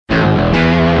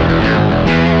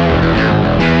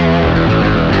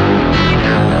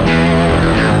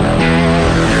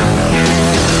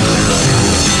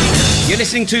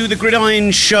listening to The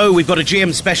Gridiron Show. We've got a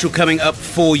GM special coming up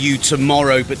for you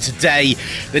tomorrow, but today,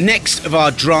 the next of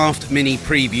our draft mini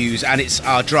previews, and it's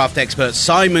our draft expert,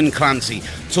 Simon Clancy,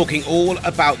 talking all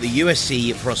about the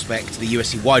USC prospect, the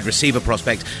USC wide receiver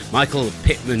prospect, Michael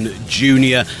Pittman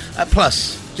Jr.,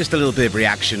 plus just a little bit of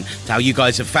reaction to how you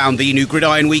guys have found the new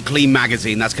Gridiron Weekly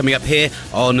magazine. That's coming up here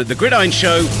on The Gridiron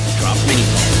Show Draft Mini.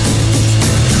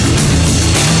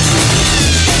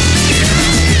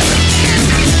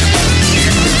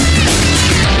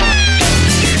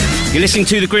 You're listening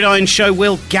to The Gridiron Show.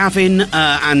 Will, Gavin,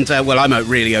 I'm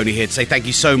really only here to say thank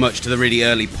you so much to the really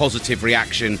early positive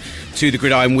reaction to The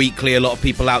Gridiron Weekly. A lot of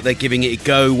people out there giving it a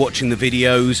go, watching the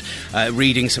videos,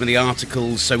 reading some of the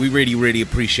articles. So we really, really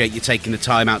appreciate you taking the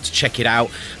time out to check it out.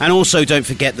 And also don't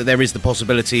forget that there is the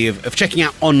possibility of checking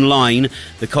out online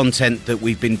the content that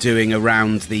we've been doing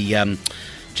around the...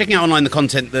 checking out online the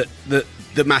content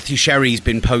that Matthew Sherry's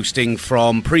been posting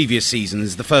from previous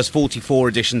seasons. The first 44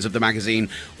 editions of the magazine,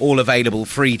 all available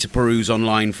free to peruse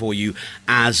online for you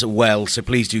as well. So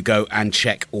please do go and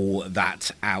check all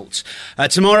that out.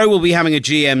 Tomorrow we'll be having a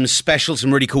GM special.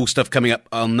 Some really cool stuff coming up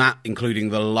on that, including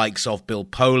the likes of Bill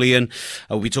Polian.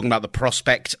 We'll be talking about the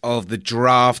prospect of the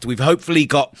draft. We've hopefully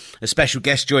got a special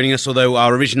guest joining us, although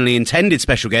our originally intended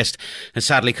special guest has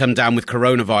sadly come down with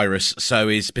coronavirus, so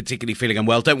is particularly feeling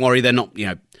unwell. Don't worry, they're not,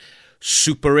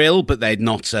 super ill, but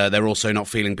they're also not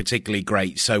feeling particularly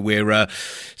great. So we're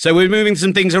moving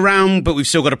some things around, but we've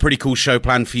still got a pretty cool show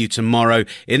planned for you tomorrow.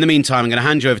 In the meantime, I'm going to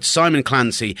hand you over to Simon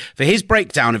Clancy for his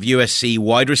breakdown of USC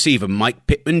wide receiver Mike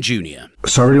Pittman Jr.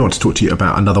 So I really want to talk to you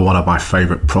about another one of my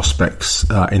favourite prospects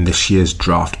in this year's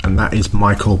draft, and that is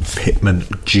Michael Pittman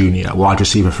Jr., wide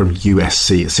receiver from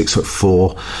USC, at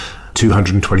 6'4",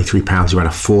 223 pounds. He ran a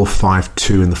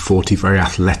 4.52 in the 40, very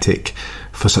athletic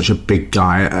for such a big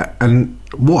guy. And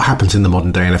what happens in the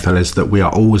modern day NFL is that we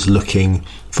are always looking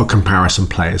for comparison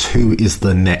players. Who is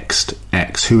the next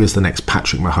X? Who is the next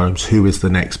Patrick Mahomes? Who is the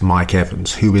next Mike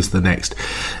Evans? Who is the next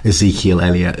Ezekiel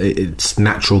Elliott? It's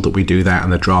natural that we do that,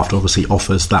 and the draft obviously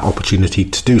offers that opportunity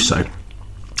to do so.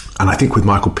 And I think with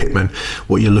Michael Pittman,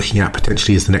 what you're looking at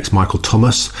potentially is the next Michael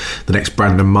Thomas, the next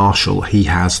Brandon Marshall. He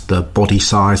has the body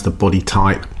size, the body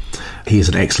type. He is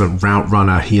an excellent route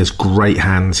runner. He has great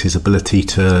hands. His ability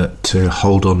to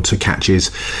hold on to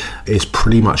catches is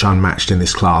pretty much unmatched in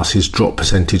this class. His drop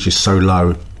percentage is so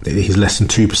low. He's less than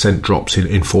 2% drops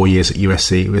in 4 years at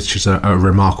USC, which is a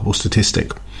remarkable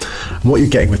statistic. And what you're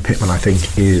getting with Pittman, I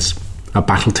think, is a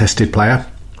battle-tested player.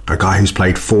 A guy who's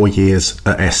played 4 years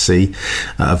at SC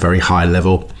at a very high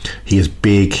level. He is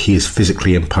big, he is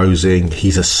physically imposing,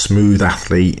 he's a smooth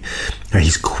athlete,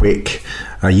 he's quick.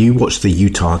 You watch the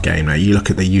Utah game now, you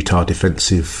look at the Utah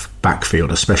defensive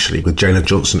backfield, especially with Jalen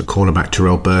Johnson at cornerback,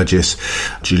 Terrell Burgess,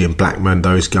 Julian Blackmon,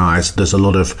 those guys. There's a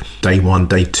lot of day one,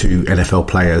 day two NFL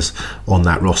players on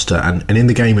that roster. And in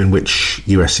the game in which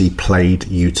USC played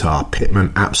Utah,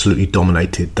 Pittman absolutely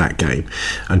dominated that game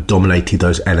and dominated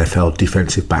those NFL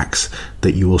defensive backs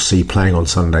that you will see playing on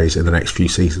Sundays in the next few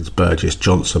seasons. Burgess,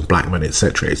 Johnson, Blackmon,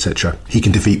 etc., etc. He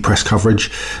can defeat press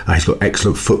coverage. He's got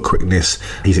excellent foot quickness.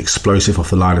 He's explosive off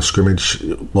the line of scrimmage.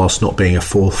 Whilst not being a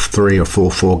 4.3 or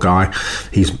 4.4 guy,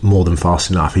 he's more than fast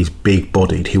enough. He's big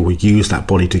bodied. He will use that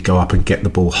body to go up and get the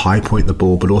ball, high point the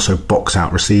ball, but also box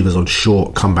out receivers on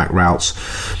short comeback routes.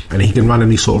 And he can run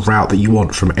any sort of route that you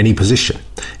want from any position.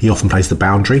 He often plays the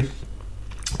boundary.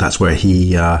 That's where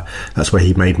he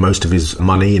made most of his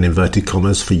money, in inverted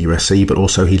commas, for USC, but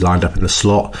also he lined up in the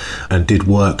slot and did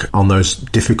work on those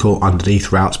difficult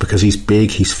underneath routes because he's big,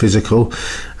 he's physical,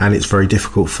 and it's very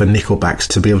difficult for nickelbacks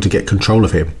to be able to get control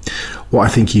of him. What I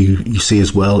think you see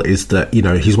as well is that,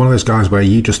 he's one of those guys where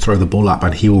you just throw the ball up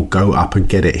and he will go up and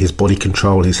get it. His body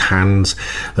control, his hands,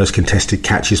 those contested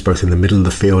catches both in the middle of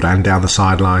the field and down the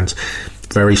sidelines.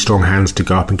 Very strong hands to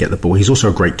go up and get the ball. He's also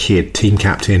a great kid, team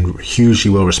captain,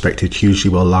 hugely well respected, hugely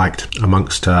well liked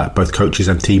amongst both coaches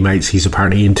and teammates. He's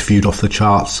apparently interviewed off the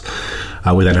charts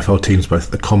with NFL teams, both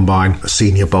at the Combine,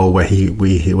 Senior Bowl, where he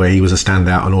was a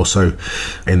standout, and also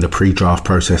in the pre-draft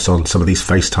process on some of these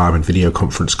FaceTime and video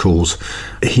conference calls.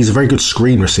 He's a very good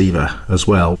screen receiver as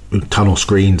well, tunnel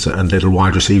screens and little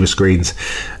wide receiver screens.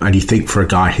 And you think for a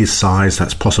guy his size,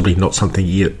 that's possibly not something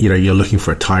you're looking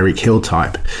for a Tyreek Hill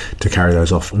type to carry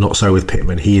those off. Not so with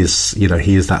Pittman. He is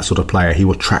that sort of player. He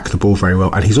will track the ball very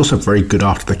well, and he's also very good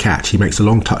after the catch. He makes a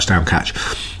long touchdown catch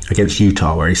against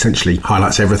Utah, where he essentially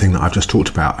highlights everything that I've just talked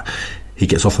about. He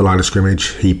gets off the line of scrimmage,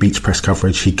 he beats press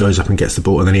coverage, he goes up and gets the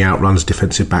ball, and then he outruns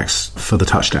defensive backs for the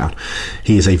touchdown.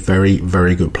 He is a very,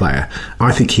 very good player.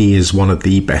 I think he is one of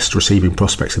the best receiving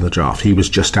prospects in the draft. He was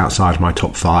just outside my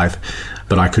top 5,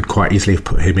 but I could quite easily have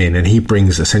put him in, and he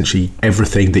brings essentially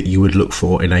everything that you would look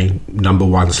for in a number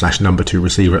 1/number 2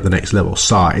 receiver at the next level.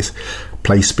 Size,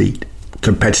 play speed,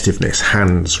 competitiveness,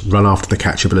 hands, run after the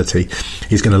catch ability.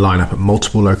 He's going to line up at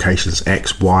multiple locations,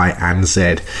 X, Y, and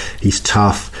Z. He's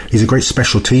tough. He's a great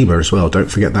special teamer as well.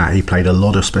 Don't forget that. He played a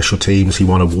lot of special teams. He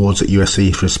won awards at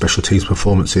USC for his special teams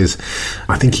performances.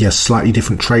 I think he has slightly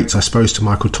different traits, I suppose, to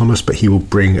Michael Thomas, but he will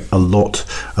bring a lot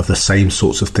of the same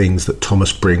sorts of things that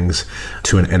Thomas brings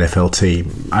to an NFL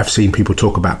team. I've seen people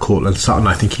talk about Courtland Sutton.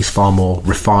 I think he's far more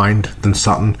refined than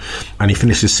Sutton, and he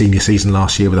finished his senior season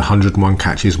last year with 101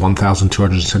 catches,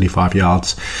 1,275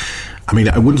 yards. I mean,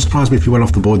 it wouldn't surprise me if he went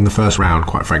off the board in the first round,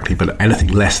 quite frankly, but anything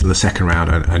less than the second round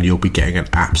and you'll be getting an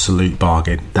absolute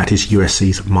bargain. That is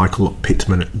USC's Michael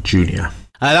Pittman Jr.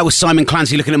 That was Simon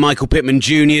Clancy looking at Michael Pittman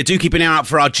Jr. Do keep an eye out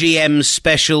for our GM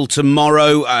special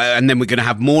tomorrow, and then we're going to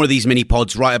have more of these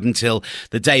mini-pods right up until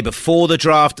the day before the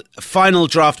draft. Final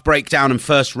draft breakdown and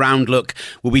first round look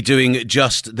we'll be doing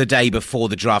just the day before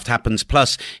the draft happens.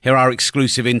 Plus, here our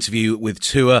exclusive interview with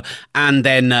Tua, and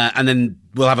then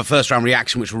we'll have a first-round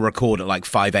reaction, which we'll record at like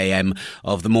 5 a.m.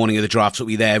 of the morning of the draft. So it'll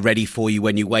be there ready for you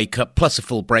when you wake up, plus a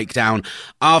full breakdown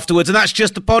afterwards. And that's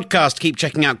just the podcast. Keep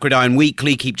checking out Gridiron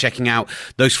Weekly. Keep checking out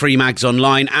those free mags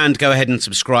online. And go ahead and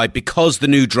subscribe, because the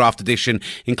new draft edition,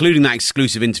 including that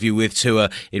exclusive interview with Tua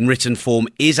in written form,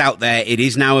 is out there. It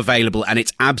is now available, and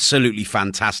it's absolutely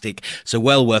fantastic. So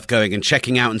well worth going and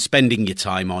checking out and spending your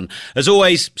time on. As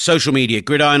always, social media,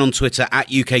 Gridiron on Twitter, at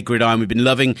UK Gridiron. We've been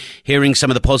loving hearing some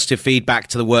of the positive feedback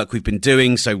to the work we've been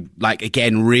doing, so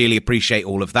again, really appreciate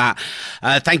all of that.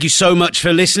 Thank you so much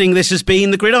for listening. This has been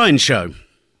The Gridiron Show.